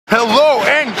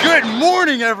Good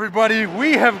morning, everybody.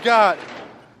 We have got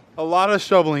a lot of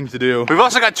shoveling to do. We've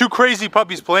also got two crazy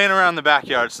puppies playing around the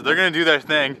backyard, so they're gonna do their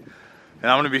thing,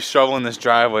 and I'm gonna be shoveling this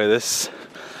driveway. This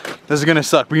is gonna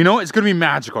suck, but you know what? It's gonna be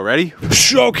magical. Ready?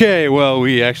 Okay, well,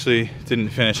 we actually didn't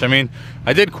finish. I mean,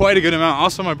 I did quite a good amount.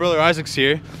 Also, my brother Isaac's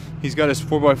here. He's got his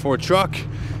 4x4 truck,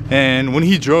 and when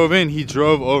he drove in, he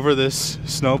drove over this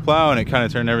snowplow, and it kind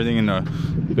of turned everything into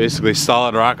basically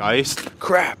solid rock ice.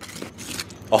 Crap.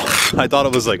 Oh, I thought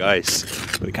it was like ice,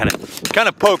 but it kind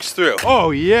of pokes through.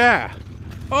 Oh yeah,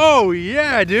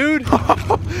 dude.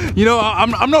 You know,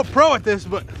 I'm no pro at this,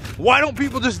 but why don't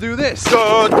people just do this?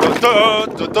 My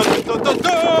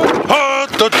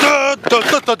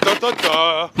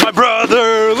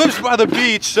brother lives by the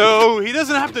beach, so he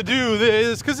doesn't have to do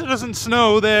this because it doesn't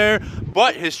snow there.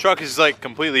 But his truck is like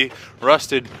completely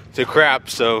rusted to crap,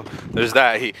 so there's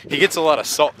that. He gets a lot of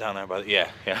salt down there, but yeah,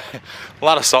 a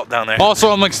lot of salt down there. Also,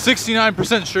 I'm like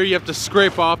 69% sure you have to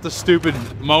scrape off the stupid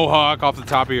mohawk off the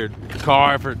top of your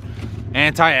car for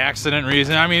anti-accident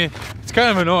reason. I mean, it's kind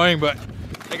of annoying, but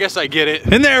I guess I get it.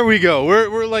 And there we go.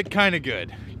 We're like kind of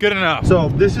good enough. So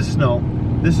this is snow.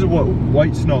 This is what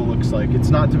white snow looks like. It's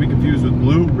not to be confused with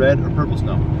blue, red, or purple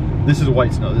snow. This is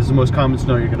white snow. This is the most common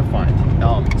snow you're gonna find.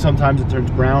 Sometimes it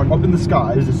turns brown. Up in the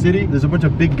sky, there's a city. There's a bunch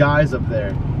of big guys up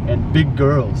there and big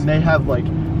girls. And they have like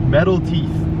metal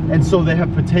teeth. And so they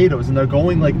have potatoes and they're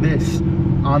going like this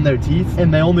on their teeth.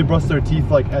 And they only brush their teeth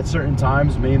like at certain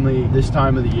times, mainly this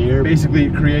time of the year. Basically,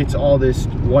 it creates all this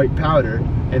white powder,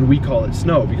 and we call it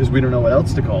snow because we don't know what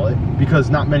else to call it, because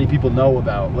not many people know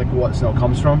about like what snow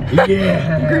comes from.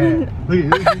 Yeah.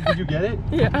 Look, did you get it?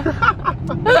 Yeah.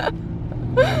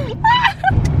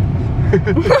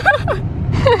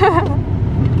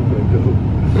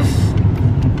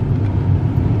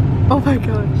 Oh my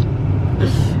gosh.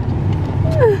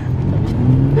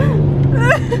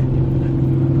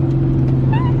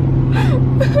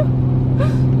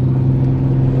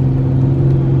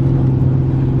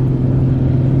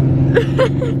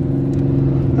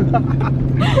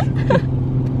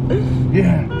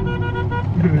 Yeah.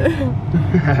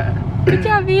 Good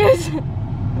job, Ian.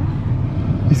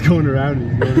 He's going around you.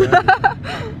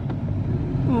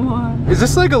 What? Is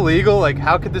this like illegal? Like,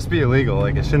 how could this be illegal?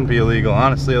 Like, it shouldn't be illegal,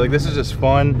 honestly. Like, this is just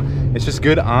fun. It's just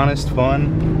good, honest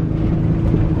fun.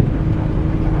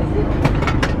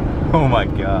 Oh my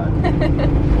god.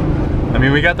 I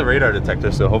mean, we got the radar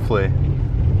detector, so hopefully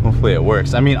it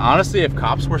works. I mean, honestly, if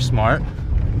cops were smart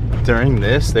during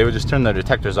this, they would just turn their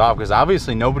detectors off, because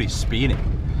obviously nobody's speeding.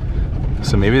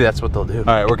 So maybe that's what they'll do. All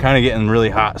right, we're kind of getting really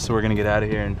hot, so we're gonna get out of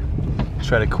here and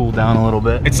try to cool down a little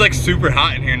bit. It's like super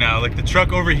hot in here now. Like, the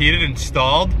truck overheated and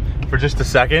stalled for just a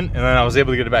second, and then I was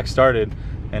able to get it back started.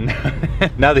 And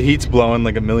now the heat's blowing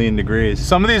like 1,000,000 degrees.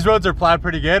 Some of these roads are plowed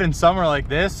pretty good, and some are like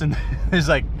this, and there's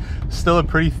like still a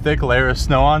pretty thick layer of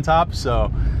snow on top.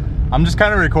 So I'm just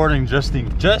kind of recording just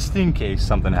in case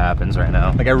something happens right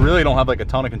now. Like, I really don't have like a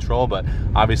ton of control, but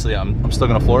obviously I'm still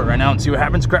gonna floor it right now and see what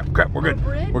happens. Crap, we're good.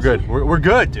 We're good. We're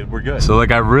good, dude. We're good. So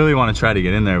like, I really want to try to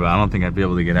get in there, but I don't think I'd be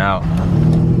able to get out.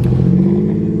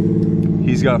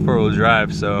 He's got 4-wheel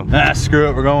drive, so screw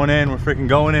it. We're going in. We're freaking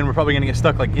going in. We're probably gonna get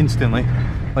stuck like instantly.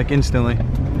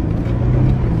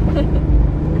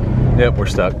 Yep, we're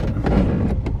stuck.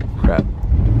 Crap.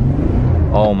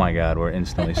 Oh my god, we're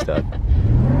instantly stuck.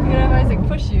 You're gonna have Isaac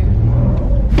push you.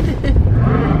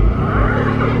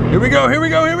 Here we go.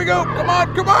 Come on.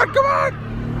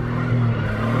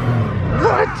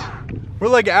 What? We're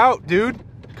like out, dude.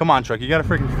 Come on, truck. You gotta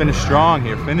freaking finish strong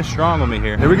here. Finish strong with me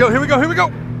here. Here we go.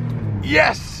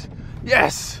 Yes.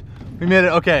 We made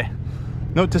it. Okay.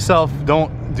 Note to self,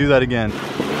 don't do that again.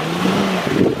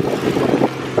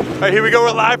 All right, here we go.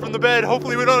 We're live from the bed.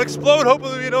 Hopefully we don't explode.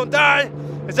 Hopefully we don't die.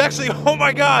 It's actually, oh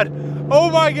my god.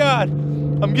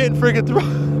 I'm getting freaking through.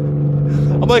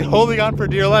 I'm like holding on for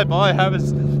dear life. All I have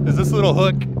is this little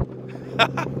hook.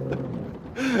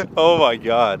 Oh my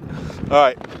god. All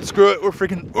right, screw it.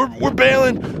 We're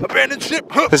bailing. Abandoned ship.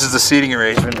 This is the seating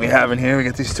arrangement we have in here. We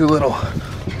got these two little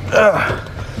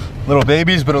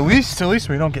babies, but at least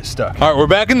we don't get stuck. All right, we're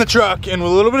back in the truck, and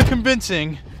with a little bit of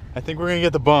convincing, I think we're gonna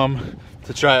get the bum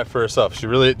to try it for herself.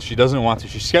 She doesn't want to.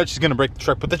 She's scared she's gonna break the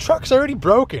truck, but the truck's already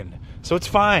broken, so it's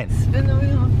fine. Spin the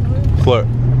wheel. Floor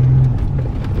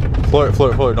it.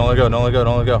 Don't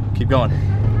let go. Keep going.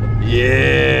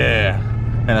 Yeah.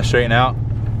 And now straighten out.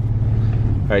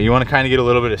 All right, you want to kind of get a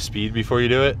little bit of speed before you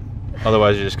do it.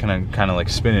 Otherwise, you're just gonna kind of like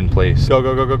spin in place. Go.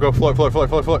 Floor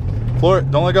it.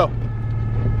 Don't let go.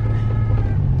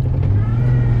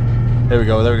 There we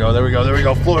go.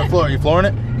 Floor. Are you flooring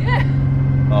it? Yeah.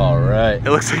 All right. It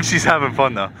looks like she's having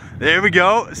fun though. There we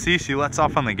go. See, she lets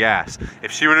off on the gas.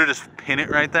 If she were to just pin it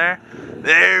right there,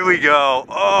 there we go.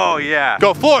 Oh yeah.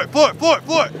 Go floor it, floor it, floor it,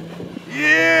 floor it.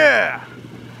 Yeah.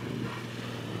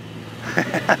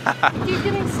 Keep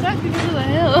getting stuck because of the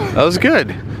hill. That was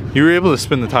good. You were able to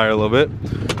spin the tire a little bit.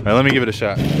 All right, let me give it a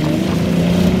shot.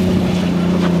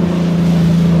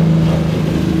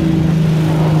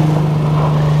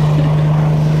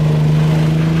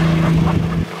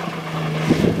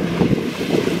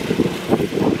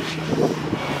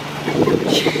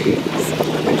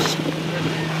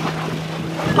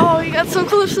 Oh, you got so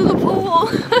close to the pole.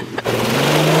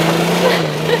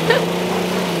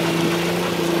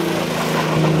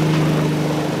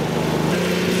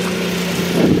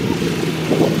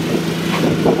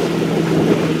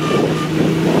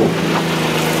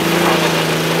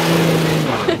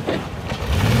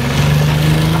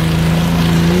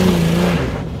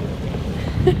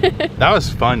 That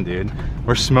was fun, dude.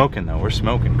 We're smoking though. We're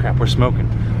smoking. Crap, we're smoking.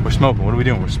 We're smoking. What are we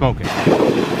doing? We're smoking.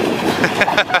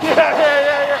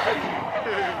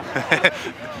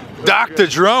 Dr.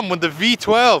 Drum with the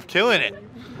V12, killing it.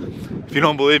 If you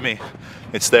don't believe me,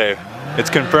 it's there. It's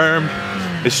confirmed.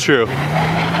 It's true.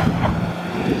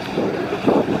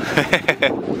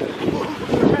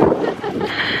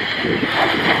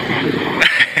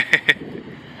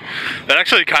 That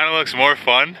actually kind of looks more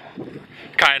fun.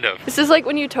 Kind of. This is like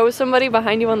when you tow somebody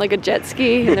behind you on like a jet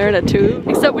ski and they're in a tube.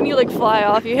 Except when you like fly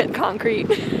off, you hit concrete.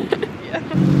 Yeah.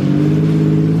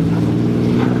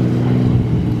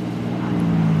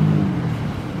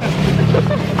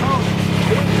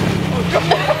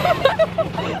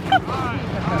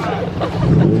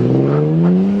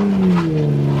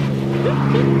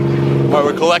 Alright,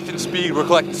 we're collecting speed, we're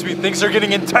collecting speed. Things are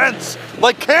getting intense,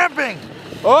 like camping.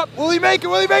 Oh, will he make it?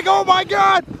 Will he make it? Oh my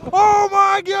God! Oh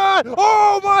my God!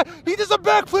 Oh my! He does a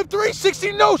backflip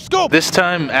 360 no scope. This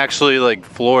time, actually, like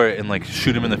floor it and like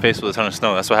shoot him in the face with a ton of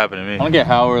snow. That's what happened to me. I don't get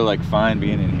how we're like fine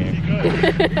being in here.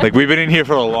 Like we've been in here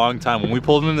for a long time. When we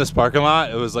pulled in this parking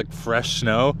lot, it was like fresh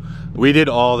snow. We did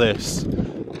all this,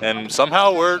 and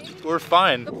somehow we're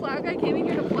fine. The plow guy came in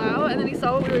here to plow, and then he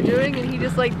saw what we were doing, and he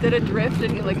just like did a drift,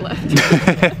 and he like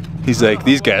left. He's like,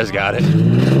 these guys got it.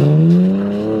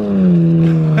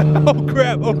 Oh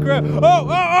crap, oh crap,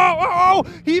 oh,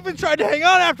 he even tried to hang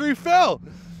on after he fell.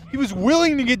 He was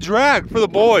willing to get dragged for the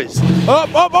boys. Up.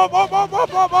 I'm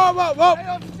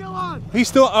still on. He's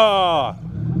still, oh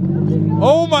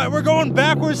my, we're going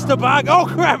backwards to back. Oh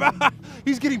crap,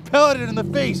 he's getting pelleted in the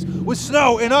face with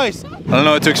snow and ice. I don't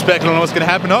know what to expect, I don't know what's gonna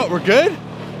happen. Oh, we're good,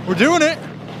 we're doing it.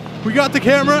 We got the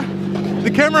camera.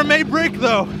 The camera may break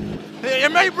though.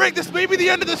 It may break. This may be the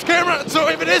end of this camera. So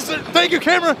if it is, thank you,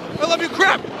 camera. I love you.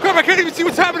 Crap, I can't even see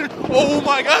what's happening. Oh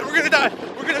my God, we're gonna die.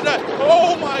 We're gonna die.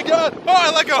 Oh my God. Oh, I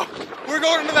let go. We're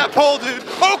going into that pole, dude.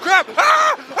 Oh crap. Move.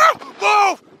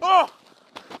 Oh. All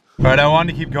right, I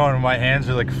wanted to keep going, but my hands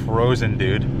are like frozen,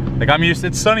 dude. Like I'm used to,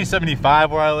 it's sunny 75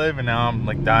 where I live, and now I'm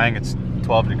like dying. It's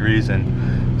 12 degrees,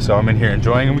 and so I'm in here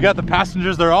enjoying, and we got the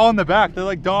passengers, they're all in the back. They're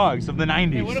like dogs of the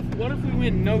 90s. Hey, what if we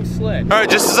went no sled? All right,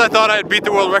 just as I thought I had beat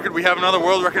the world record, we have another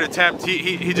world record attempt.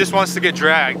 He just wants to get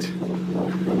dragged.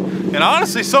 And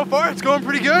honestly, so far, it's going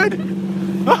pretty good.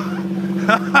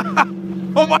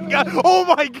 Oh my God, oh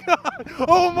my God,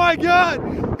 oh my God.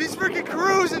 He's freaking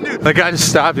cruising, dude. That guy just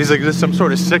stopped. He's like, this is some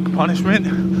sort of sick punishment.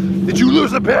 Did you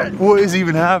lose a bet? What is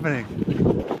even happening?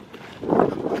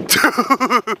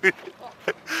 Dude.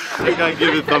 I gotta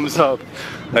give it a thumbs up.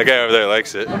 That guy over there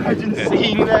likes it. Imagine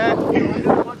seeing that. There's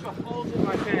a bunch of holes in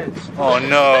my pants. Oh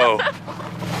no.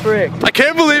 Frick. I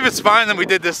can't believe it's fine that we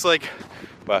did this. Like,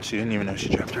 wow, she didn't even know she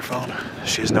dropped her phone.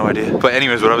 She has no idea. But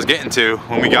anyways, what I was getting to,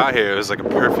 when we got here, it was like a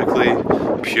perfectly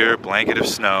pure blanket of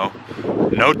snow.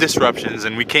 No disruptions,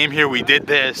 and we came here, we did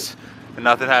this, and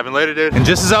nothing happened later, dude. And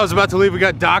just as I was about to leave, we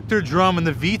got Dr. Drum in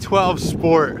the V12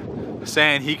 Sport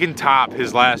saying he can top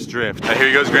his last drift. Now here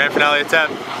he goes, grand finale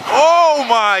attempt. Oh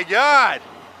my God!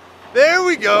 There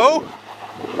we go!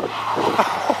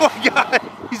 Oh my God!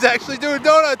 He's actually doing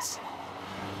donuts!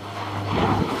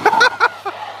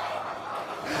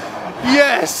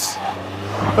 Yes!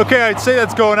 Okay, I'd say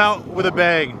that's going out with a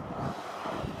bang.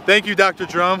 Thank you, Dr.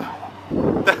 Drum.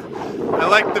 I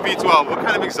like the V12. What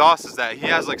kind of exhaust is that? He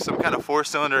has like some kind of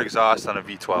 4-cylinder exhaust on a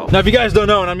V12. Now, if you guys don't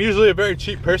know, and I'm usually a very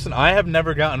cheap person, I have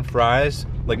never gotten fries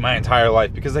like my entire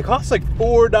life because they cost like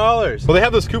 $4. Well, they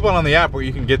have this coupon on the app where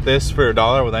you can get this for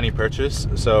 $1 with any purchase.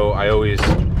 So I always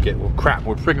get, well, crap,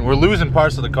 we're losing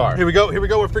parts of the car. Here we go,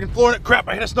 we're freaking flooring it. Crap,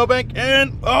 I hit a snowbank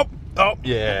and oh,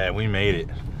 yeah, we made it.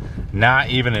 Not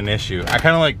even an issue. I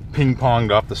kind of like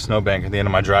ping-ponged off the snowbank at the end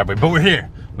of my driveway, but we're here.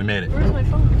 We made it. Where's my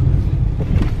phone?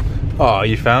 Oh,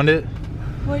 you found it?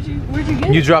 Where'd you get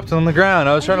it? You dropped it on the ground.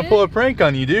 I was trying to did? pull a prank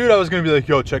on you, dude. I was gonna be like,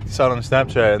 yo, check this out on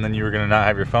Snapchat, and then you were gonna not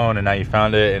have your phone, and now you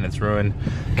found it, and it's ruined.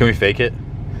 Can we fake it?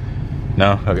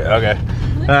 No? Okay, okay.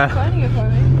 Finding it for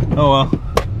me. Oh well.